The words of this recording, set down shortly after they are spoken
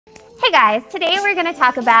Hey guys, today we're going to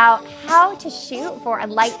talk about how to shoot for a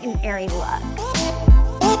light and airy look.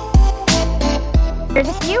 There's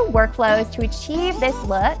a few workflows to achieve this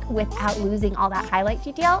look without losing all that highlight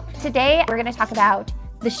detail. Today we're going to talk about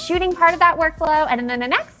the shooting part of that workflow, and then in the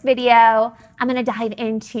next video, I'm going to dive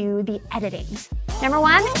into the editing. Number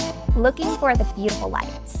one, looking for the beautiful light.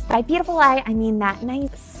 By beautiful light, I mean that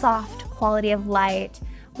nice, soft quality of light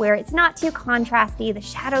where it's not too contrasty, the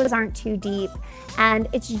shadows aren't too deep, and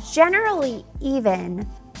it's generally even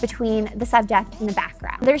between the subject and the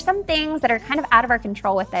background. There's some things that are kind of out of our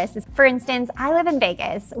control with this. For instance, I live in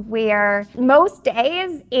Vegas where most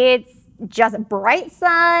days it's just bright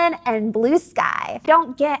sun and blue sky.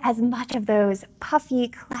 Don't get as much of those puffy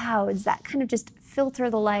clouds that kind of just filter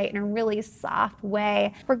the light in a really soft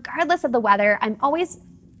way. Regardless of the weather, I'm always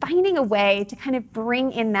finding a way to kind of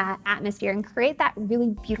bring in that atmosphere and create that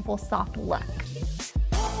really beautiful soft look.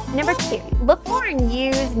 Number two, look for and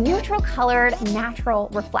use neutral colored natural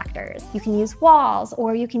reflectors. You can use walls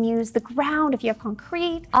or you can use the ground if you have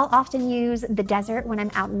concrete. I'll often use the desert when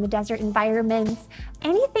I'm out in the desert environments.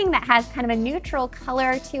 Anything that has kind of a neutral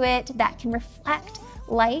color to it that can reflect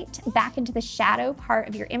light back into the shadow part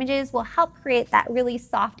of your images will help create that really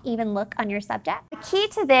soft, even look on your subject. The key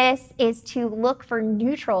to this is to look for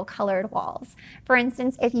neutral colored walls. For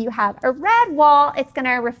instance, if you have a red wall, it's going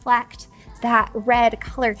to reflect that red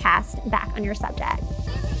color cast back on your subject.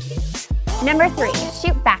 Number three,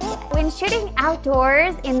 shoot backlit. When shooting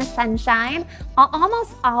outdoors in the sunshine, I'll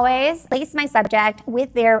almost always place my subject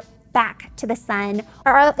with their back to the sun,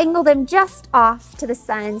 or I'll angle them just off to the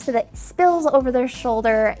sun so that it spills over their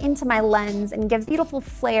shoulder into my lens and gives beautiful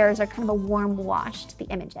flares or kind of a warm wash to the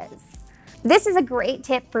images. This is a great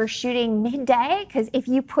tip for shooting midday because if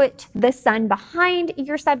you put the sun behind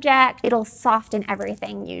your subject, it'll soften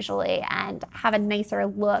everything usually and have a nicer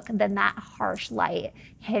look than that harsh light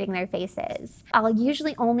hitting their faces. I'll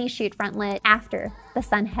usually only shoot front lit after the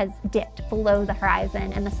sun has dipped below the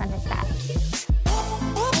horizon and the sun has set.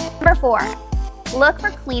 Number four, look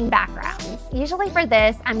for clean backgrounds. Usually for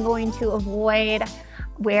this, I'm going to avoid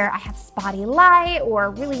where I have spotty light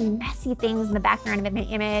or really messy things in the background of my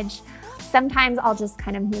image. Sometimes I'll just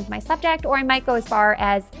kind of move my subject, or I might go as far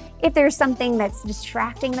as if there's something that's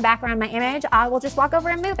distracting the background of my image, I will just walk over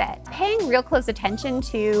and move it. Paying real close attention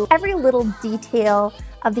to every little detail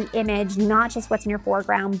of the image, not just what's in your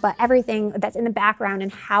foreground, but everything that's in the background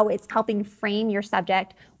and how it's helping frame your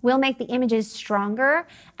subject will make the images stronger,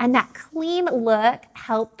 and that clean look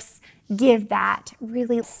helps give that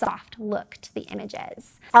really soft look to the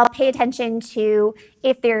images. I'll pay attention to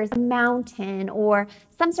if there's a mountain or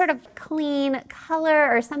some sort of clean color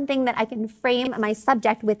or something that I can frame my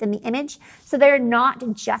subject with in the image so they're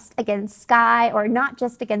not just against sky or not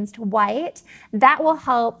just against white. That will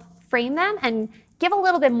help frame them and give a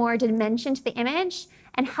little bit more dimension to the image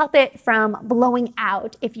and help it from blowing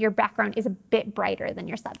out if your background is a bit brighter than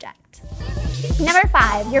your subject. Number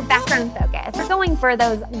five, your background focus. We're going for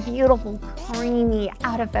those beautiful, creamy,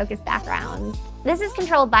 out of focus backgrounds. This is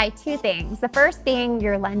controlled by two things. The first being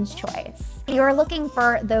your lens choice. You're looking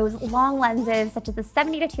for those long lenses such as the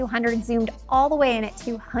 70 to 200 zoomed all the way in at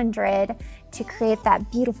 200 to create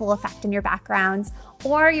that beautiful effect in your backgrounds,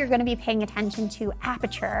 or you're going to be paying attention to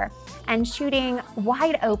aperture and shooting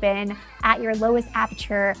wide open at your lowest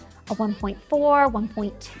aperture, a 1.4,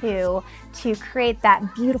 1.2, to create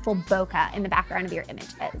that beautiful bokeh in the background of your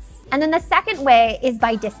images. And then the second way is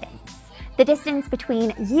by distance. The distance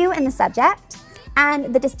between you and the subject,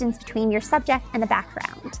 and the distance between your subject and the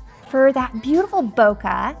background. For that beautiful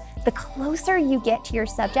bokeh, the closer you get to your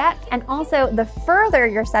subject, and also the further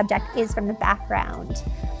your subject is from the background,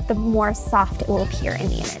 the more soft it will appear in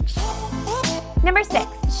the image. Number six,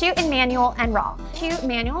 shoot in manual and raw. Shoot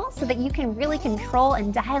manual so that you can really control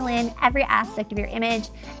and dial in every aspect of your image,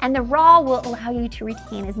 and the raw will allow you to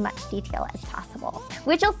retain as much detail as possible,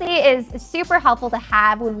 which you'll see is super helpful to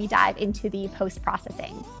have when we dive into the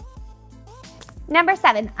post-processing. Number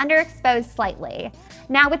seven, underexpose slightly.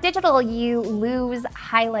 Now with digital, you lose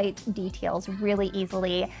highlight details really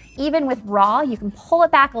easily. Even with RAW, you can pull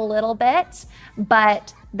it back a little bit,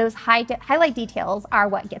 but those highlight details are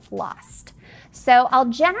what gets lost. So I'll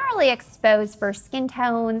generally expose for skin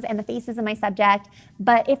tones and the faces of my subject,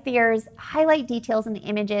 but if there's highlight details in the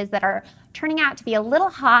images that are turning out to be a little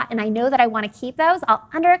hot and I know that I want to keep those, I'll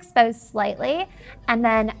underexpose slightly and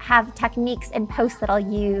then have techniques in post that I'll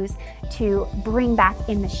use to bring back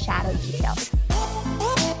in the shadow details.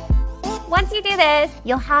 Once you do this,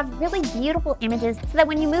 you'll have really beautiful images so that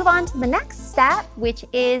when you move on to the next step, which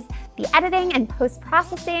is the editing and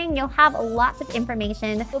post-processing, you'll have lots of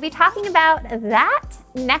information. We'll be talking about that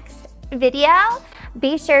next video.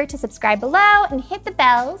 Be sure to subscribe below and hit the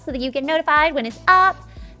bell so that you get notified when it's up.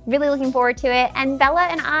 Really looking forward to it. And Bella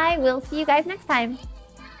and I will see you guys next time.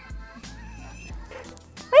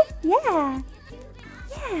 Wait, yeah.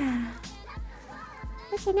 Yeah.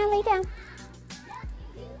 Okay, now lay down.